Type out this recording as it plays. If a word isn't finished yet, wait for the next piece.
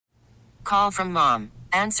Call from mom.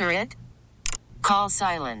 Answer it. Call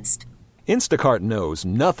silenced. Instacart knows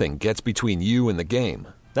nothing gets between you and the game.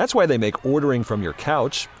 That's why they make ordering from your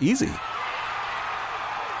couch easy.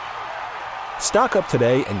 Stock up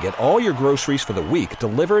today and get all your groceries for the week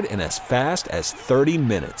delivered in as fast as 30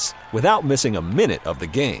 minutes without missing a minute of the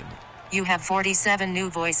game. You have 47 new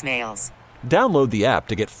voicemails. Download the app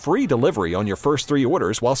to get free delivery on your first 3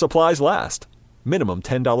 orders while supplies last. Minimum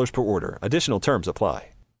 $10 per order. Additional terms apply.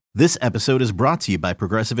 This episode is brought to you by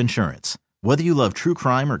Progressive Insurance. Whether you love true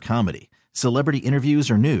crime or comedy, celebrity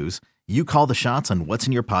interviews or news, you call the shots on what's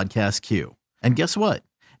in your podcast queue. And guess what?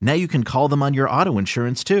 Now you can call them on your auto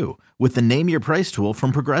insurance too with the Name Your Price tool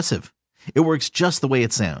from Progressive. It works just the way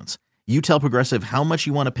it sounds. You tell Progressive how much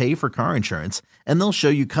you want to pay for car insurance, and they'll show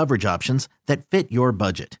you coverage options that fit your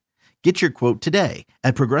budget. Get your quote today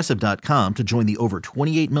at Progressive.com to join the over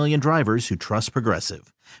 28 million drivers who trust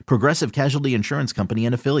Progressive. Progressive Casualty Insurance Company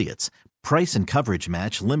and Affiliates. Price and coverage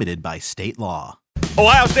match limited by state law.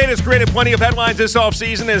 Ohio State has created plenty of headlines this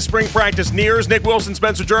offseason as spring practice nears. Nick Wilson,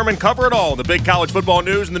 Spencer German cover it all. The big college football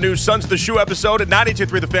news and the new Sons of the Shoe episode at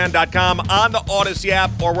 923thefan.com, on the Odyssey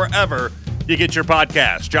app, or wherever you get your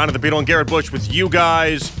podcasts. Jonathan Beadle and Garrett Bush with you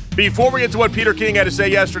guys. Before we get to what Peter King had to say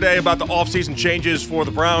yesterday about the offseason changes for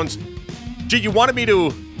the Browns, gee, you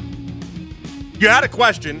had a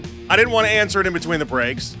question. I didn't want to answer it in between the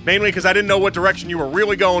breaks, mainly because I didn't know what direction you were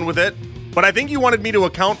really going with it. But I think you wanted me to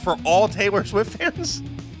account for all Taylor Swift fans.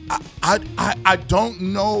 I don't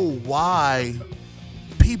know why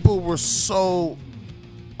people were so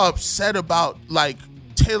upset about, like,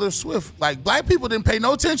 Taylor Swift. Like, black people didn't pay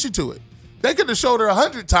no attention to it. They could have showed her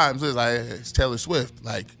 100 times. It was like, hey, it's Taylor Swift.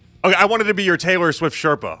 Like, okay, I wanted to be your Taylor Swift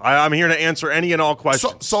Sherpa. I'm here to answer any and all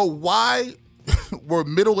questions. So why were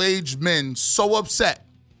middle-aged men so upset?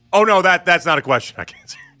 Oh, no, that's not a question I can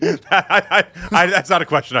answer. That's not a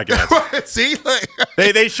question I can answer. See, like,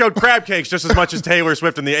 they showed crab cakes just as much as Taylor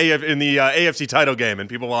Swift in the AFC title game, and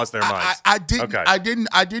people lost their minds. I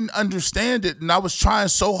didn't understand it, and I was trying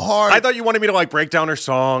so hard. I thought you wanted me to, like, break down her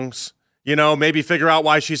songs. You know, maybe figure out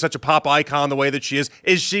why she's such a pop icon the way that she is.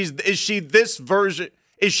 Is she this version?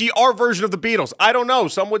 Is she our version of the Beatles? I don't know.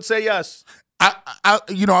 Some would say yes. I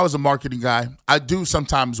was a marketing guy. I do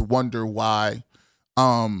sometimes wonder why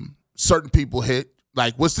certain people hit.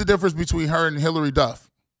 Like, what's the difference between her and Hillary Duff?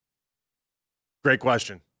 Great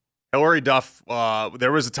question. Hillary Duff,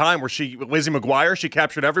 there was a time where Lizzie McGuire, she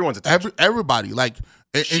captured everyone's attention. Everybody. Like,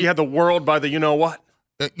 she had the world by the you-know-what.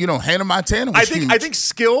 Hannah Montana was huge. I think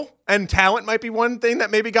skill and talent might be one thing that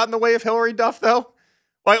maybe got in the way of Hillary Duff, though.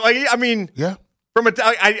 I mean, yeah. I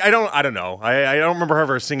don't know. I don't remember her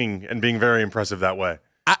ever singing and being very impressive that way.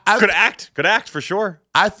 Could act for sure.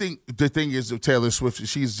 I think the thing is with Taylor Swift,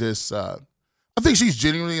 she's just, I think she's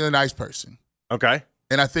genuinely a nice person. Okay.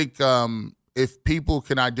 And I think if people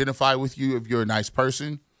can identify with you, if you're a nice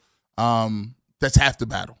person, that's half the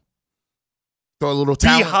battle. Throw a little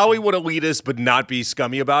talent. Be Hollywood elitist, but not be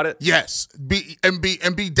scummy about it. Yes. Be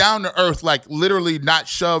down to earth, like literally not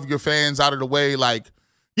shove your fans out of the way. Like,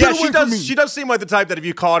 yeah, she does. She does seem like the type that if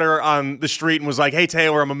you caught her on the street and was like, "Hey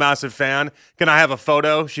Taylor, I'm a massive fan. Can I have a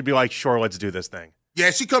photo?" She'd be like, "Sure, let's do this thing."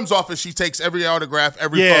 Yeah, she comes off and she takes every autograph,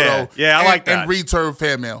 every photo. Yeah, I like that. And reads her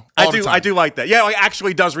fan mail. I do like that. Yeah, like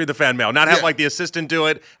actually does read the fan mail. Not have like the assistant do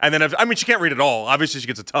it. And then, she can't read it all. Obviously, she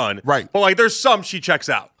gets a ton. Right. But like there's some she checks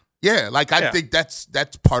out. Yeah, like I think that's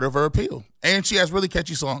part of her appeal. And she has really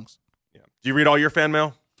catchy songs. Yeah. Do you read all your fan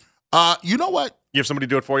mail? You know what? You have somebody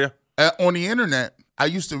do it for you? On the internet, I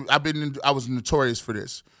was notorious for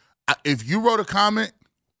this. If you wrote a comment,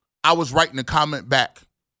 I was writing a comment back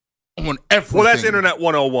on everything. Well, that's Internet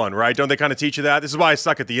 101, right? Don't they kind of teach you that? This is why I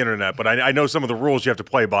suck at the internet, but I know some of the rules you have to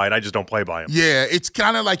play by, and I just don't play by them. Yeah, it's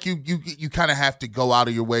kind of like you kind of have to go out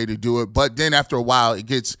of your way to do it. But then after a while, it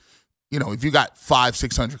gets, if you got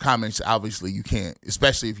 500-600 comments, obviously you can't,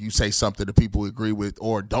 especially if you say something that people agree with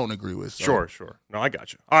or don't agree with. So. Sure. No, I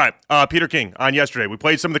got you. All right, Peter King on yesterday. We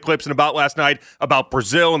played some of the clips in About last night about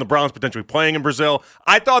Brazil and the Browns potentially playing in Brazil.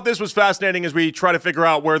 I thought this was fascinating as we try to figure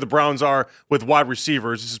out where the Browns are with wide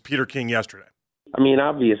receivers. This is Peter King yesterday. I mean,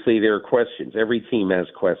 obviously there are questions. Every team has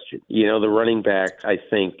questions. The running back, I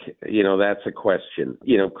think, that's a question.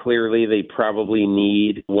 Clearly they probably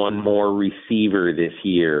need one more receiver this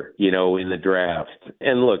year, in the draft.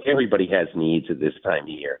 And look, everybody has needs at this time of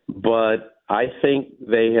year. But I think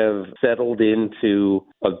they have settled into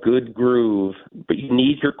a good groove, but you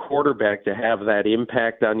need your quarterback to have that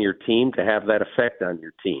impact on your team, to have that effect on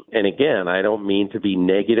your team. And again, I don't mean to be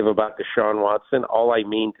negative about Deshaun Watson. All I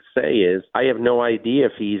mean to say is I have no idea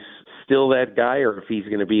if he's still that guy or if he's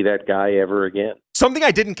going to be that guy ever again. Something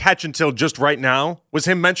I didn't catch until just right now was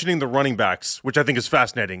him mentioning the running backs, which I think is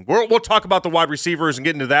fascinating. We'll talk about the wide receivers and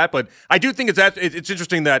get into that, but I do think it's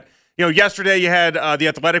interesting that, yesterday you had The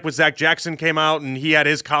Athletic with Zach Jackson came out, and he had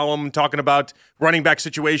his column talking about running back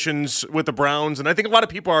situations with the Browns, and I think a lot of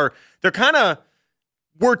people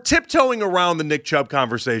we're tiptoeing around the Nick Chubb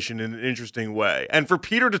conversation in an interesting way. And for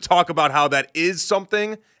Peter to talk about how that is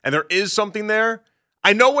something, and there is something there,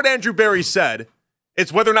 I know what Andrew Berry said.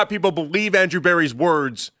 It's whether or not people believe Andrew Berry's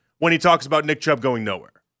words when he talks about Nick Chubb going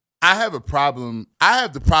nowhere. I have a problem. I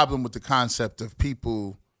have the problem with the concept of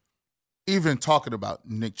people even talking about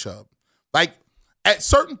Nick Chubb. Like, at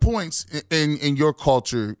certain points in your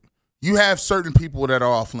culture, you have certain people that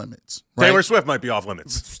are off limits. Right? Taylor Swift might be off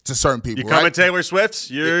limits. To certain people, You come right? at Taylor Swift,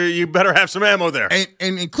 you better have some ammo there. And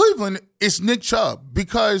in Cleveland, it's Nick Chubb,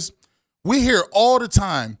 because we hear all the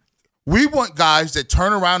time, we want guys that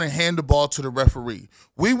turn around and hand the ball to the referee.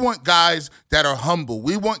 We want guys that are humble.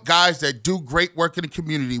 We want guys that do great work in the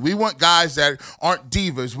community. We want guys that aren't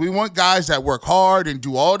divas. We want guys that work hard and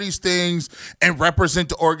do all these things and represent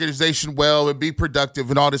the organization well and be productive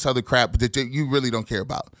and all this other crap that you really don't care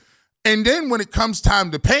about. And then when it comes time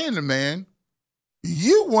to paying the man,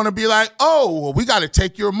 you want to be like, oh, well, we got to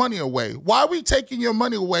take your money away. Why are we taking your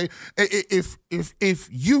money away if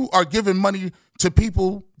you are giving money to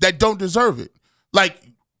people that don't deserve it? Like,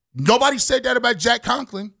 nobody said that about Jack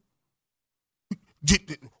Conklin.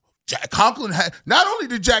 Jack Conklin not only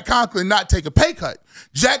did Jack Conklin not take a pay cut,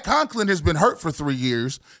 Jack Conklin has been hurt for 3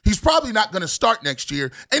 years. He's probably not going to start next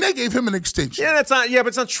year, and they gave him an extension. Yeah, but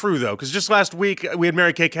it's not true though, because just last week we had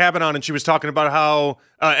Mary Kay Cabin on, and she was talking about how,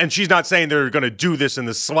 and she's not saying they're going to do this in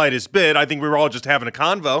the slightest bit. I think we were all just having a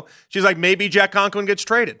convo. She's like, maybe Jack Conklin gets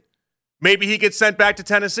traded. Maybe he gets sent back to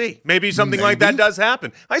Tennessee. Maybe something like that does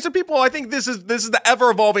happen. I think this is the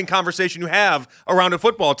ever-evolving conversation you have around a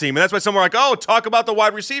football team. And that's why some are like, oh, talk about the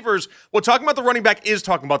wide receivers. Well, talking about the running back is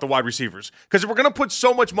talking about the wide receivers. Because if we're going to put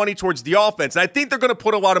so much money towards the offense, and I think they're going to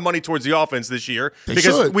put a lot of money towards the offense this year.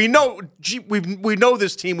 Because we know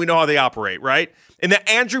this team, we know how they operate, right? In the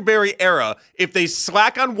Andrew Berry era, if they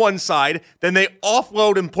slack on one side, then they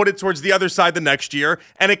offload and put it towards the other side the next year.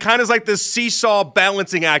 And it kind of is like this seesaw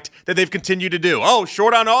balancing act that they've continued to do. Oh,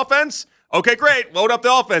 short on offense? Okay, great. Load up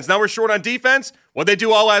the offense. Now we're short on defense. What'd they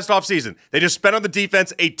do all last offseason? They just spent on the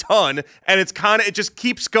defense a ton, and it just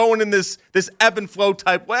keeps going in this ebb and flow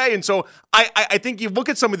type way. And so I think you look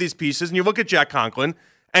at some of these pieces, and you look at Jack Conklin,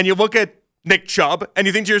 and you look at Nick Chubb, and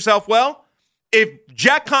you think to yourself, well, if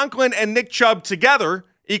Jack Conklin and Nick Chubb together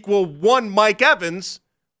equal one Mike Evans,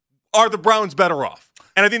 are the Browns better off?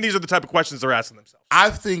 And I think these are the type of questions they're asking themselves.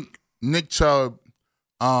 I think Nick Chubb,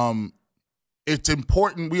 it's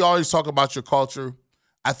important. We always talk about your culture.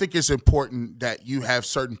 I think it's important that you have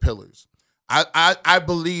certain pillars. I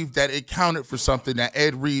believe that it counted for something that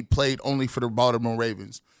Ed Reed played only for the Baltimore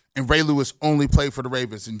Ravens, and Ray Lewis only played for the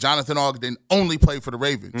Ravens, and Jonathan Ogden only played for the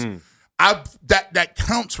Ravens. That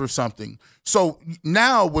counts for something. So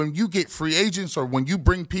now when you get free agents or when you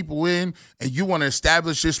bring people in and you want to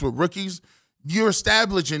establish this with rookies, you're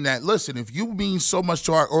establishing that, listen, if you mean so much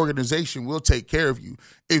to our organization, we'll take care of you.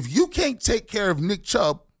 If you can't take care of Nick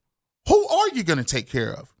Chubb, who are you going to take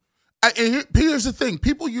care of? And here's the thing.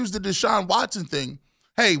 People use the Deshaun Watson thing.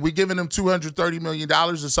 Hey, we're giving him $230 million,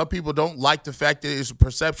 and some people don't like the fact that it's a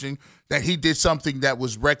perception that he did something that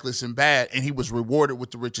was reckless and bad, and he was rewarded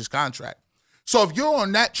with the richest contract. So if you're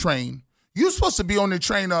on that train, you're supposed to be on the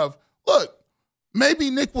train of, look, maybe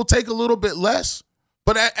Nick will take a little bit less,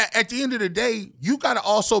 but at the end of the day, you got to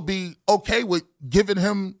also be okay with giving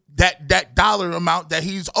him that dollar amount that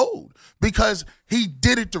he's owed, because he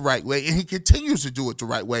did it the right way, and he continues to do it the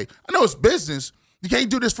right way. I know it's business. You can't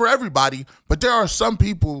do this for everybody, but there are some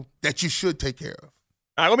people that you should take care of.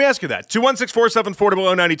 All right, let me ask you that.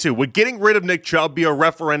 216-474-0092. Would getting rid of Nick Chubb be a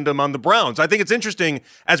referendum on the Browns? I think it's interesting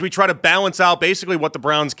as we try to balance out basically what the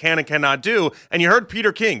Browns can and cannot do. And you heard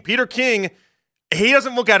Peter King. Peter King, he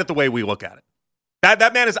doesn't look at it the way we look at it.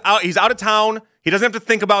 That man is out. He's out of town. He doesn't have to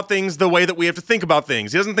think about things the way that we have to think about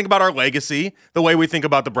things. He doesn't think about our legacy the way we think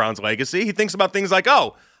about the Browns' legacy. He thinks about things like,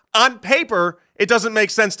 oh, on paper, it doesn't make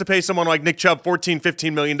sense to pay someone like Nick Chubb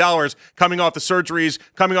 $14-15 million coming off the surgeries,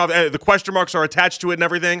 coming off the question marks are attached to it and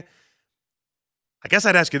everything. I guess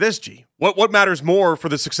I'd ask you this, G. What matters more for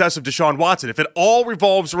the success of Deshaun Watson? If it all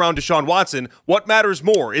revolves around Deshaun Watson, what matters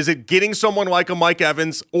more? Is it getting someone like a Mike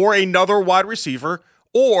Evans or another wide receiver,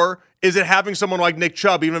 or is it having someone like Nick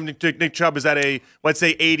Chubb, even if Nick Chubb is at a, let's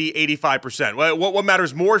say, 80-85%? What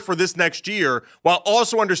matters more for this next year, while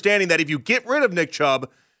also understanding that if you get rid of Nick Chubb,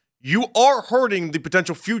 you are hurting the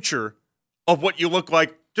potential future of what you look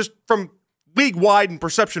like just from league-wide and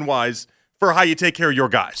perception-wise for how you take care of your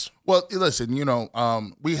guys. Well, listen,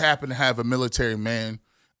 we happen to have a military man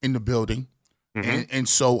in the building. Mm-hmm. And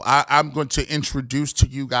so I'm going to introduce to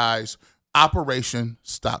you guys Operation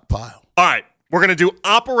Stockpile. All right. We're going to do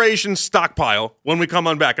Operation Stockpile when we come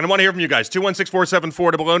on back. And I want to hear from you guys.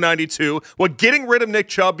 216-474-0092. Would getting rid of Nick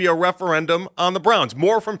Chubb be a referendum on the Browns?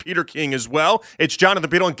 More from Peter King as well. It's Jonathan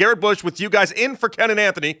Peterl and Garrett Bush with you guys in for Ken and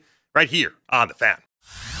Anthony right here on The Fan.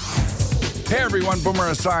 Hey everyone,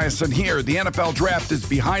 Boomer Esiason here. The NFL Draft is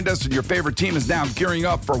behind us and your favorite team is now gearing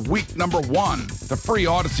up for week number 1. The free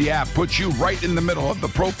Odyssey app puts you right in the middle of the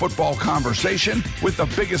pro football conversation with the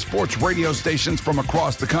biggest sports radio stations from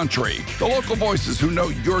across the country. The local voices who know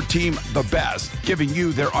your team the best, giving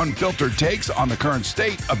you their unfiltered takes on the current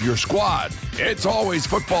state of your squad. It's always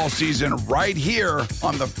football season right here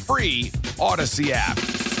on the free Odyssey app.